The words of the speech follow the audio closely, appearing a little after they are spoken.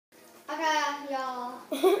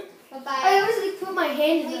Bye-bye. I always like put my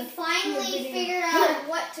hand in We the finally video. figured out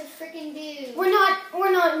what to freaking do. We're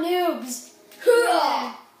not noobs.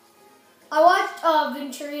 Yeah. I watched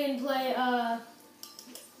Venturian play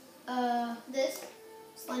This?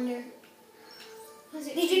 Slender. Was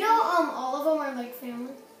it Did you know all of them are like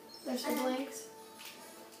family? They're siblings.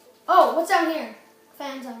 Oh, what's down here?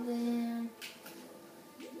 Found something.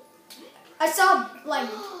 I saw like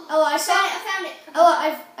I found it.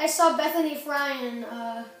 I saw Bethany Fry and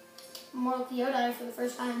Mortal Kyodai for the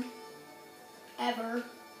first time ever.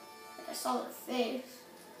 Like, I saw their face.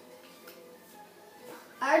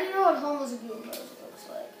 I already know what Homeless Goomba looks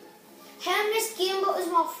like. Homeless Goomba is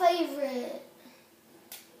my favorite.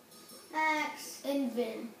 Max. And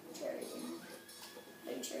Vin.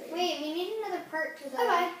 Wait, we need another part to that.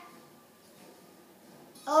 Bye-bye.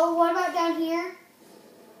 Oh, what about down here?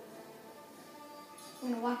 I'm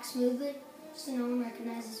gonna walk smoothly so no one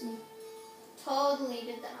recognizes me. Totally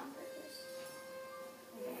did that on purpose.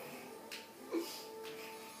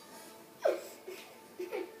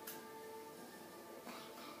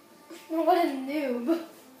 What a noob.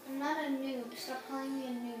 I'm not a noob. Stop calling me a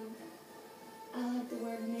noob. I like the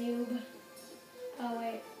word noob. Oh,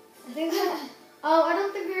 wait. I think that... Oh, I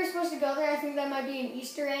don't think we were supposed to go there. I think that might be an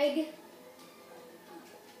Easter egg.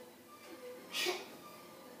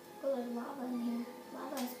 Oh, there's lava in here.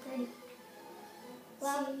 Lava is pretty.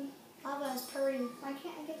 Lava is pretty. Why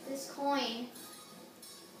can't I get this coin?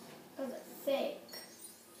 Because it's fake.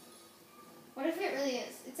 What if it really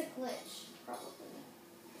is? It's a glitch, probably.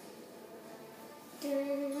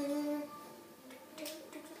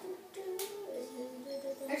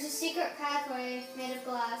 There's a secret pathway made of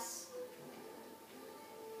glass.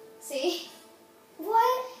 See?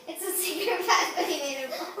 What? It's a secret pathway made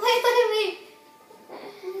of glass. Wait.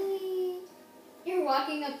 You're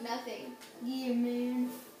walking up nothing. Yeah, man.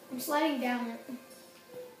 I'm sliding down it.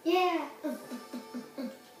 Yeah.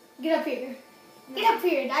 Get up here. Get up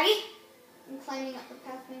here, Daddy. I'm climbing up the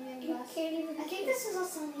pathway made of You glass. can't even. I think this is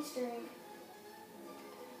also an Easter egg.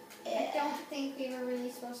 I don't think we were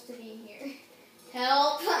really supposed to be here.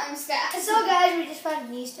 Help! I'm stuck. So, guys, we just found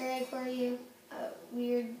an Easter egg for you. A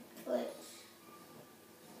weird glitch.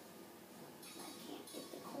 I can't get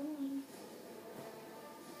the coin.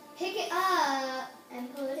 Pick it up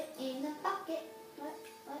and put it in the bucket.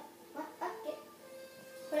 What bucket?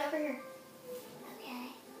 Put it over here.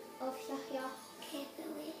 Okay. Oh, yeah. Can't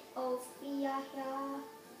believe. Oh, yeah.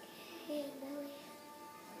 Can't believe.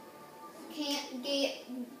 Can't get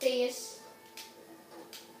this.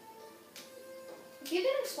 If you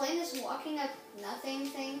can explain this walking up nothing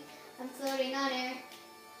thing, I'm floating on air.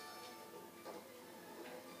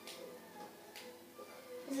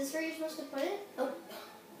 Is this where you're supposed to put it? Oh.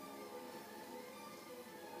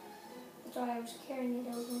 That's why I was carrying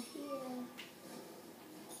it over here.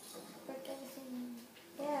 Break everything.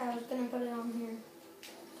 Yeah, I was gonna put it on here.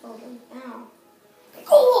 Totally. Ow.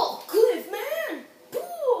 Cool! Cliff, man!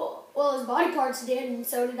 Cool! Well, his body parts did, and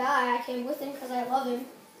so did I. I came with him because I love him.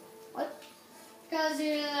 What? Because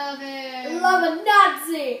you love I it. love a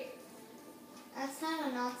Nazi! That's not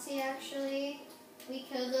a Nazi, actually. We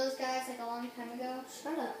killed those guys like a long time ago.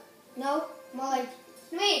 Shut up. No, more like,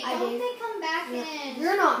 Wait, I don't did. they come back in?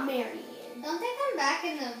 you're not marrying. Don't they come back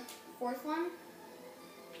in the fourth one?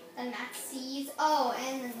 The Nazis. Oh,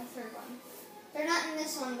 and then the third one. They're not in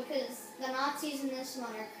this one because the Nazis in this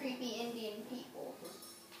one are creepy Indian people.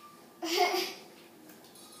 If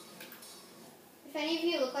any of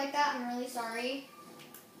you look like that, I'm really sorry.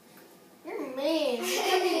 You're mean.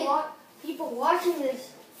 There's gonna be people watching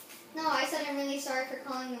this. No, I said I'm really sorry for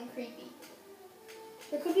calling them creepy.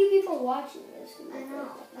 There could be people watching this. I know.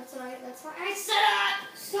 That's why I said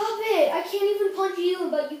it. Stop it! I can't even punch you,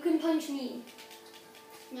 but you can punch me.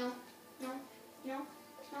 No.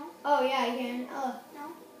 Oh yeah, I can. Oh.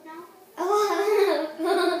 No. Oh. I'm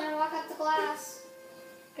gonna walk up the glass.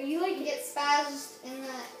 Are you like? You get spazzed in the.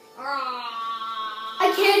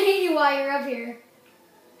 I can't hit you while you're up here.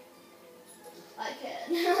 I can.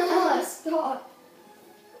 Oh, stop.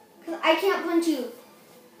 Cause I can't punch you.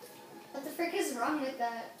 What the frick is wrong with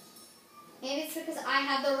that? Maybe it's because I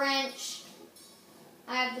have the wrench.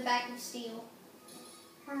 I have the back of steel.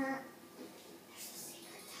 There's a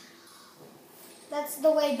secret tunnel. That's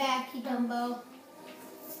the way back, you Dumbo.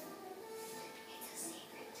 It's a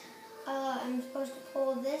secret tunnel. I'm supposed to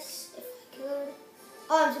pull this if I could.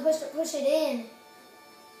 Oh, I'm supposed to push it in.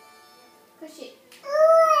 Push it.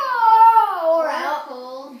 Or out.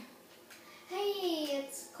 Coal. Hey,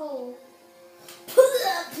 it's coal.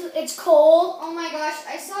 It's cold. Oh my gosh,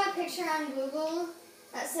 I saw a picture on Google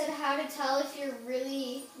that said how to tell if you're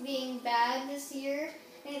really being bad this year,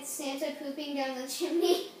 and it's Santa pooping down the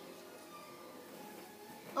chimney.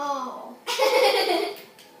 Oh.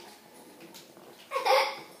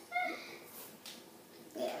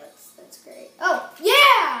 Yeah, that's great. Oh,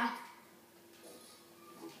 yeah!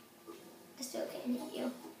 I still can't hit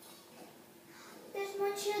you. There's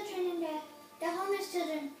more children in there. They're homeless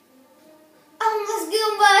children. Homeless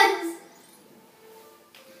Goombas!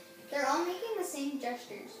 They're all making the same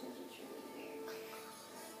gestures, which is really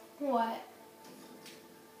weird. What?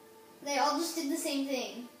 They all just did the same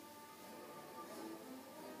thing.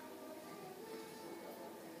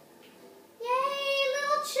 Yay,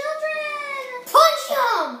 little children! Punch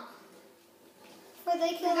them! Before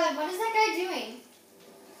they Oh kill my God, them. what is that guy doing?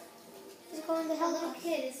 He's going to The help little us.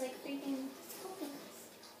 kid is like freaking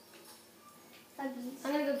Thuggies.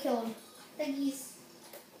 I'm gonna go kill him. Thuggies.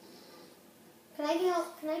 Can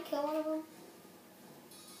I kill one of them?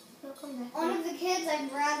 No, come back. One of the kids,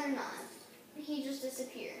 I'd rather not. He just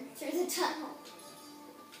disappeared through the tunnel.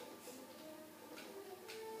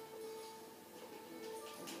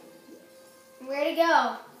 Where'd he go?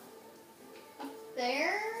 Up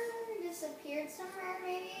there? Disappeared somewhere,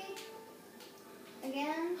 maybe?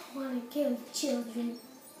 Again? I want to kill the children.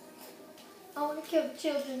 I want to kill the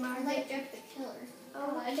children, I Margaret. like Jack the Killer. I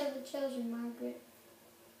want to kill the children, Margaret.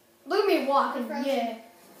 Look at me walking. Frozen. Yeah.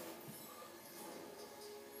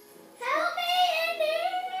 Help me, Andy!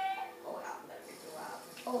 Oh, wow, better go out.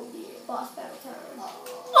 Oh yeah. Boss battle time.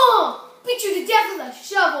 Oh. Oh! Beat you to death with a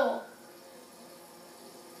shovel.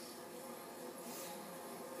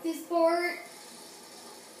 This board.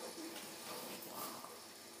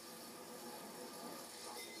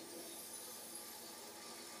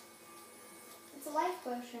 It's a life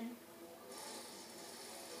potion.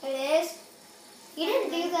 It is? You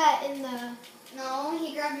didn't do that in the... No,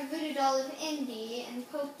 he grabbed a voodoo doll of Indy and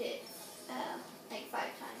poked it Oh. like 5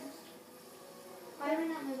 times. Why are we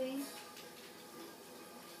not moving?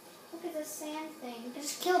 Look at the sand thing. I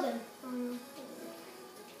just killed him.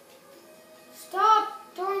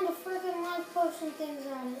 Stop throwing the freaking life potion things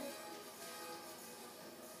at it.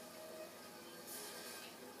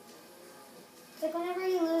 It's like whenever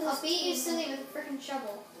you lose... I'll beat you silly with a freaking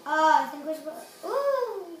shovel. I think we're supposed...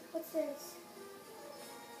 Ooh! What's this?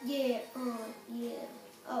 Yeah, yeah.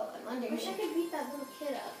 Oh, I'm under I wish I here. could beat that little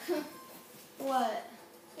kid up. What?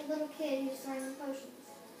 The little kid who's throwing the potions.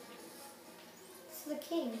 It's the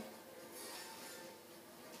king.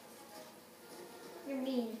 You're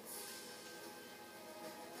mean.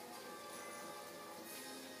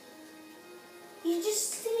 He's just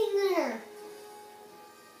sitting there.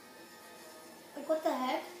 Like, what the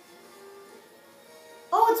heck?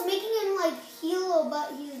 Oh, it's making him like heal,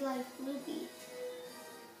 but he's like loopy.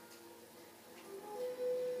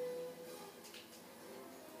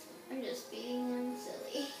 I'm just beating them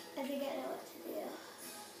silly. I think I know what to do.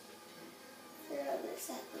 Figure out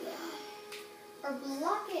exactly how. Or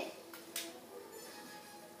block it.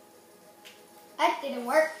 That didn't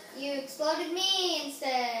work. You exploded me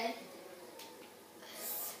instead.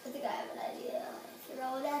 I think I have an idea.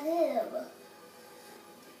 Throw it at him.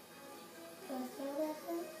 Throw that at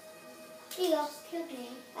him. Here you go. Just killed me.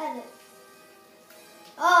 Have it.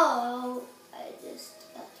 Oh, I just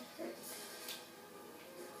got hurt.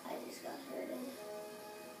 I just got hurted.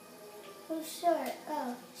 Who's short?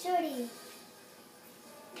 Oh, Shorty.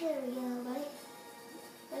 There we go, buddy.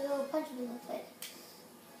 I go punch him in the face.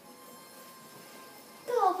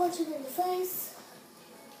 Go punch him in the face.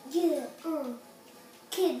 Yeah,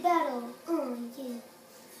 Kid battle. Yeah.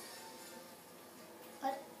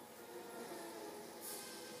 What?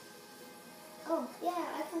 Oh, yeah,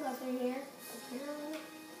 I can go through here.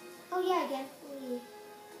 Oh, yeah, I can. Yeah.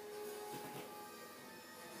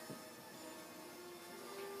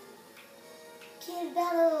 Kid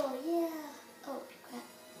battle, yeah. Oh, crap.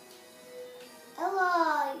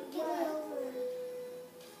 Ella, get me over.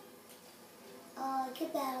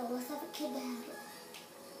 Kid battle. Let's have a kid battle.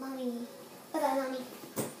 Mommy. Bye-bye, Mommy.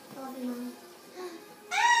 I love you, Mommy.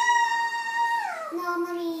 No,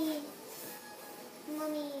 Mommy.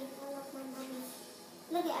 Mommy. I love my Mommy.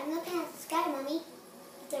 Look, I'm looking at the sky, Mommy.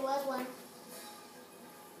 If there was one.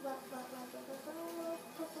 But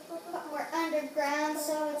we're underground,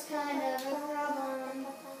 so it's kind of a problem.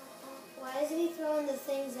 Why isn't he throwing the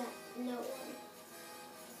things at no one?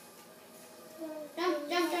 Jump,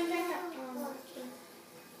 jump, jump, jump, jump. Oh, okay.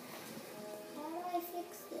 How do I fix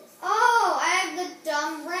this? Oh, I have the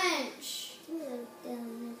dumb wrench. There's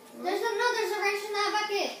There's a wrench in that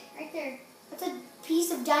bucket. Right there. That's a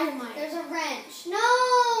piece of dynamite. There's a wrench.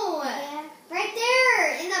 No! Yeah. Right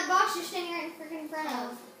there! In that box you're standing right in freaking front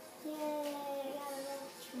of. Yay, I got a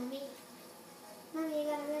wrench, Mommy. Mommy, I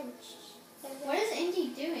got a wrench. What is Indy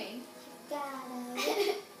doing? Got a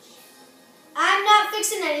wrench. I'm not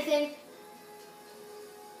fixing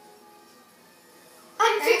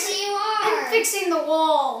fixing the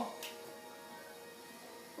wall.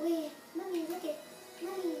 Wait, Mommy, look at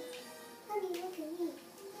Mommy. Mommy, look at me.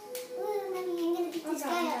 Oh, Mommy, I'm gonna beat this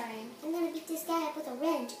guy up. I'm gonna beat this guy up with a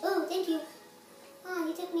wrench. Oh, thank you. Oh,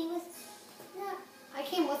 he took me with. No, I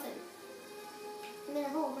came with him. I'm in a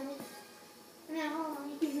hole, Mommy. I'm in a hole,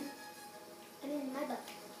 Mommy. I'm in my butt.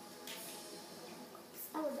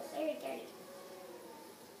 I was very dirty.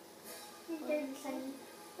 Dirty Sunny.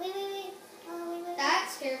 Wait. Oh, wait. That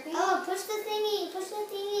scared me. Oh, push the thingy. Push the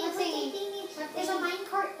thingy. What Push thingy? the thingy. What There's a thingy?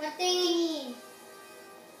 minecart. What thingy?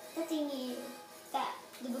 The thingy. That.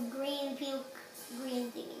 The green, pink,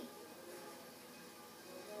 green thingy.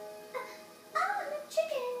 Oh, I'm a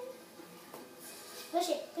chicken. Push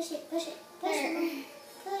it. Push, There. Mommy.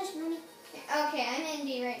 Push, Mommy. Okay, I'm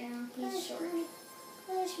Indy right now. He's Push, short. Mommy.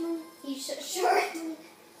 Push, Mommy. He's short. Mommy.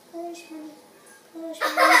 Push, Mommy. Push,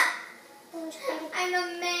 Mommy. Push, Daddy. I'm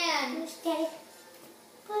a man. Push, Daddy.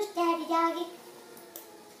 Push, Daddy, doggy.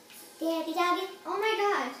 Daddy, doggy. Oh my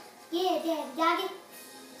god. Yeah, Daddy, doggy.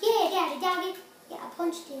 Yeah, Daddy, doggy. Yeah, I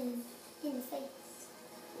punched him in the face.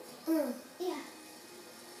 Yeah.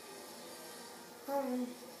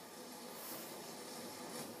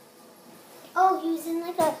 Oh, he was in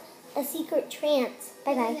like a secret trance.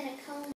 Bye-bye. I'm gonna come